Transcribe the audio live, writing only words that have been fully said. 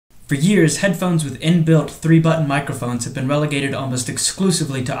For years, headphones with inbuilt 3-button microphones have been relegated almost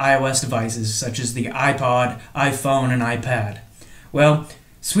exclusively to iOS devices such as the iPod, iPhone, and iPad. Well,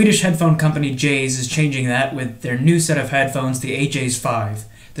 Swedish headphone company Jay's is changing that with their new set of headphones, the AJ's 5.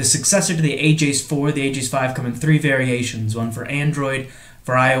 The successor to the AJ's 4, the AJ's 5 come in 3 variations, one for Android,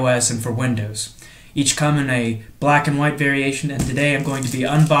 for iOS, and for Windows. Each come in a black and white variation, and today I'm going to be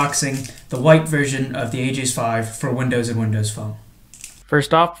unboxing the white version of the AJ's 5 for Windows and Windows Phone.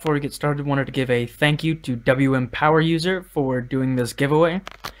 First off, before we get started, I wanted to give a thank you to WM Power User for doing this giveaway.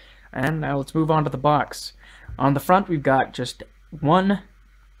 And now let's move on to the box. On the front, we've got just one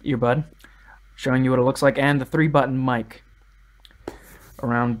earbud, showing you what it looks like, and the 3-button mic.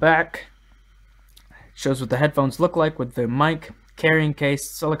 Around back, shows what the headphones look like with the mic, carrying case,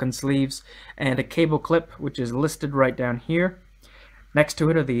 silicone sleeves, and a cable clip, which is listed right down here. Next to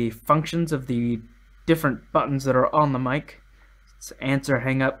it are the functions of the different buttons that are on the mic. It's answer,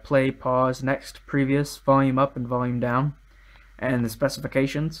 hang up, play, pause, next, previous, volume up and volume down, and the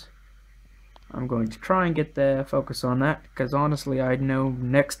specifications. I'm going to try and get the focus on that, because honestly I know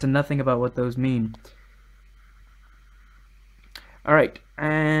next to nothing about what those mean. Alright,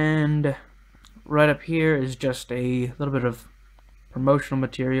 and right up here is just a little bit of promotional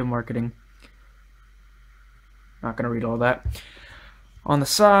material, marketing. Not going to read all that. On the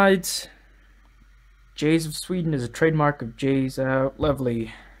sides, Jay's of Sweden is a trademark of Jay's.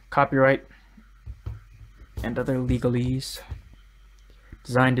 Lovely copyright and other legalese.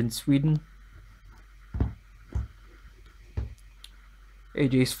 Designed in Sweden.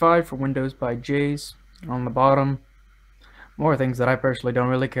 AJ's 5 for Windows by Jay's. On the bottom, more things that I personally don't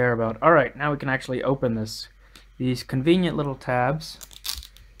really care about. Alright, now we can actually open this. These convenient little tabs,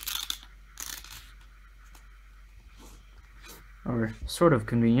 or sort of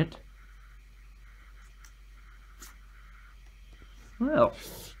convenient. Well,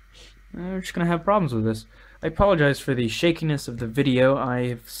 we're just gonna have problems with this. I apologize for the shakiness of the video.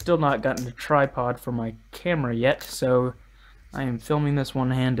 I've still not gotten a tripod for my camera yet, so I am filming this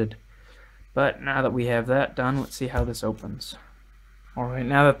one-handed. But now that we have that done, let's see how this opens. Alright,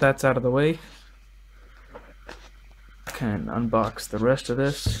 now that that's out of the way, can unbox the rest of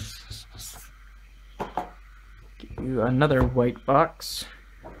this. Give you another white box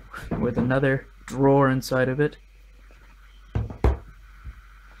with another drawer inside of it.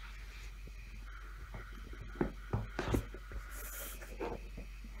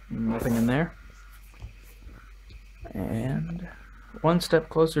 Nothing in there. And one step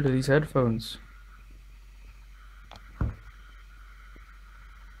closer to these headphones.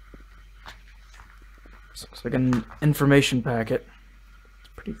 This looks like an information packet. It's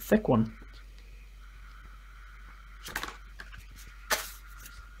a pretty thick one.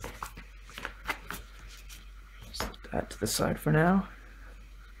 Set that to the side for now.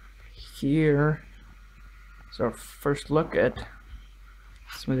 Here is our first look at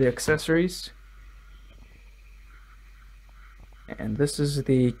some of the accessories. And this is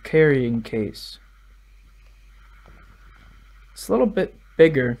the carrying case. It's a little bit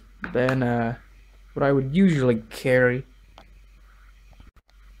bigger than what I would usually carry.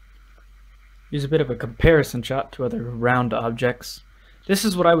 Here's a bit of a comparison shot to other round objects. This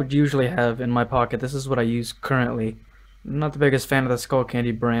is what I would usually have in my pocket. This is what I use currently. I'm not the biggest fan of the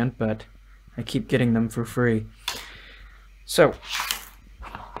Skullcandy brand, but I keep getting them for free. So,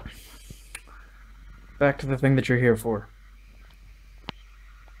 back to the thing that you're here for.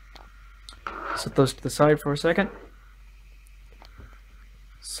 Set those to the side for a second.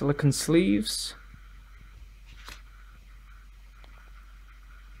 Silicone sleeves.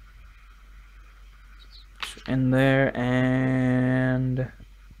 In there, and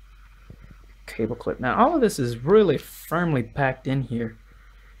cable clip. Now all of this is really firmly packed in here.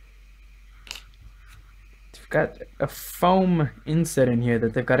 They've got a foam inset in here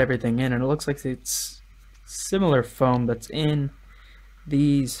that they've got everything in, and it looks like it's similar foam that's in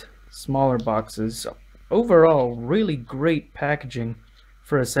these smaller boxes. Overall, really great packaging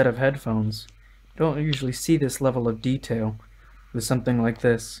for a set of headphones. You don't usually see this level of detail with something like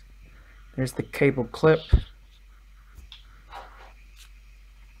this. There's the cable clip,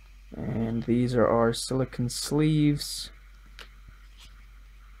 and these are our silicone sleeves.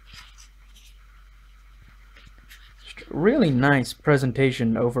 Just really nice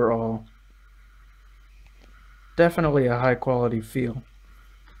presentation overall. Definitely a high quality feel.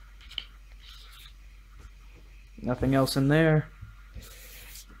 Nothing else in there.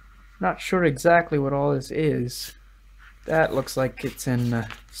 Not sure exactly what all this is. That looks like it's in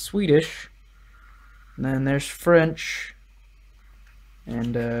Swedish. And then there's French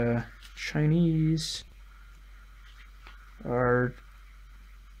and Chinese. Our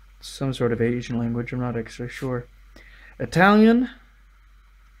some sort of Asian language, I'm not actually sure. Italian,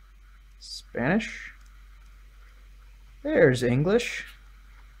 Spanish, there's English,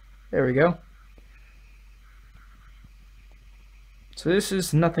 there we go. So this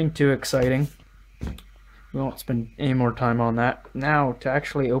is nothing too exciting. We won't spend any more time on that. Now, to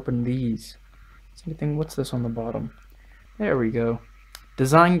actually open these. What's this on the bottom? There we go.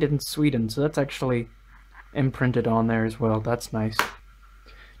 Designed in Sweden, so that's actually imprinted on there as well. That's nice.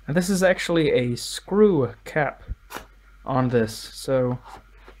 Now this is actually a screw cap on this, so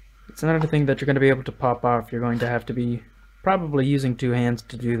it's another thing that you're going to be able to pop off. You're going to have to be probably using two hands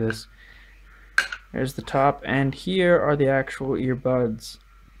to do this. There's the top, and here are the actual earbuds.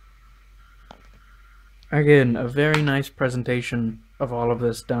 Again, a very nice presentation of all of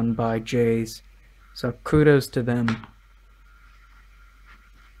this done by Jay's, so kudos to them.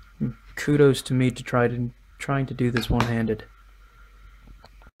 And kudos to me to trying to do this one-handed.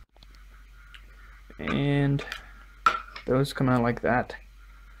 And those come out like that.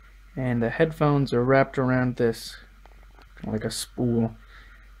 And the headphones are wrapped around this like a spool.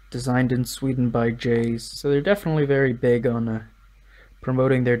 Designed in Sweden by Jay's. So they're definitely very big on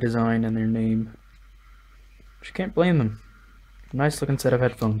promoting their design and their name. But you can't blame them. Nice looking set of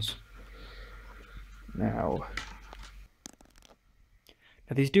headphones. Now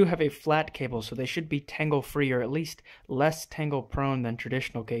these do have a flat cable, so they should be tangle free, or at least less tangle prone than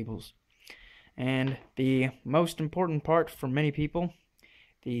traditional cables. And the most important part for many people,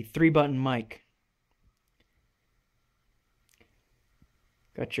 the 3-button mic.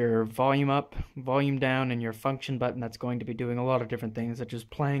 Got your volume up, volume down, and your function button that's going to be doing a lot of different things, such as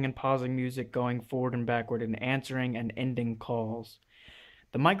playing and pausing music, going forward and backward, and answering and ending calls.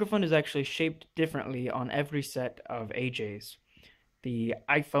 The microphone is actually shaped differently on every set of AJ's. The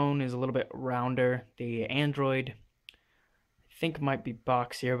iPhone is a little bit rounder. The Android, I think, might be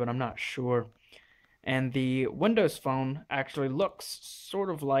boxier, but I'm not sure. And the Windows Phone actually looks sort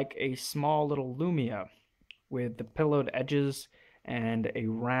of like a small little Lumia with the pillowed edges and a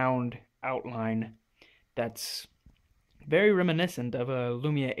round outline that's very reminiscent of a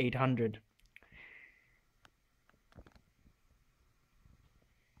Lumia 800.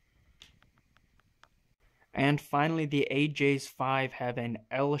 And finally, the AJ's 5 have an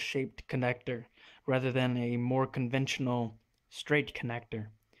L-shaped connector rather than a more conventional straight connector.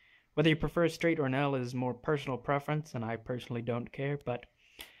 Whether you prefer straight or an L is more personal preference, and I personally don't care, but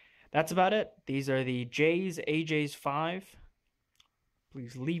that's about it. These are the Jay's AJ's 5.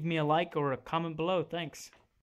 Please leave me a like or a comment below. Thanks.